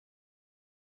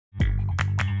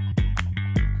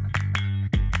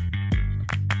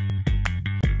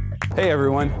Hey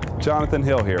everyone, Jonathan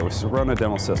Hill here with Sirona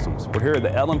Dental Systems. We're here at the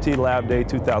LMT Lab Day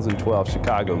 2012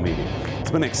 Chicago meeting.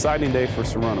 It's been an exciting day for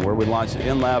Sirona where we launched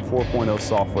inLab 4.0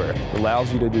 software. It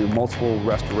allows you to do multiple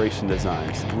restoration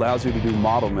designs, it allows you to do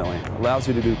model milling, it allows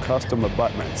you to do custom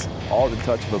abutments, all at the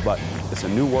touch of a button. It's a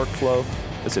new workflow,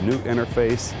 it's a new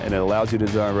interface, and it allows you to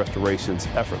design restorations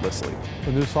effortlessly.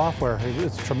 The new software,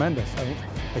 it's tremendous. I'm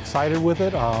excited with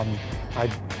it. I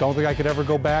don't think I could ever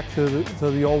go back to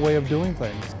the old way of doing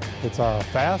things. It's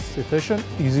fast, efficient,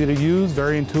 easy to use,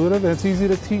 very intuitive, and it's easy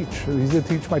to teach. It's easy to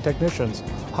teach my technicians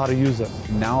how to use it.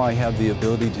 Now I have the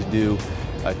ability to do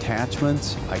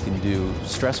attachments, I can do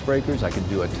stress breakers, I can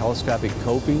do a telescopic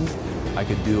coping, I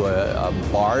could do a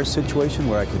bar situation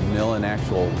where I could mill an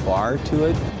actual bar to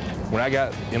it. When I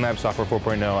got inLab Software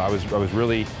 4.0, I was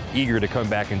really eager to come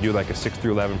back and do like a 6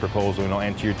 through 11 proposal,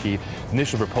 anterior teeth.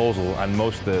 Initial proposal on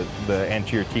most of the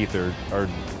anterior teeth are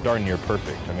darn near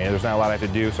perfect. I mean, there's not a lot I have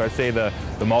to do, so I'd say the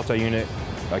multi-unit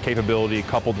capability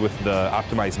coupled with the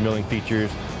optimized milling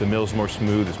features, the mill's more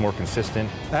smooth, it's more consistent.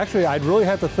 Actually, I'd really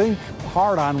have to think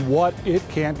hard on what it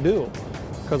can't do,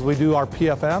 because we do our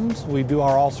PFMs, we do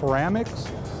our all ceramics,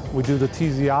 we do the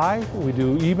TZI, we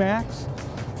do EMAX.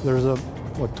 There's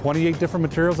 28 different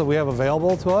materials that we have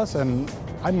available to us, and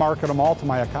I market them all to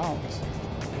my accounts.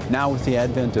 Now with the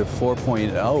advent of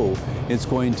 4.0, it's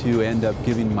going to end up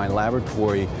giving my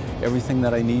laboratory everything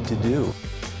that I need to do.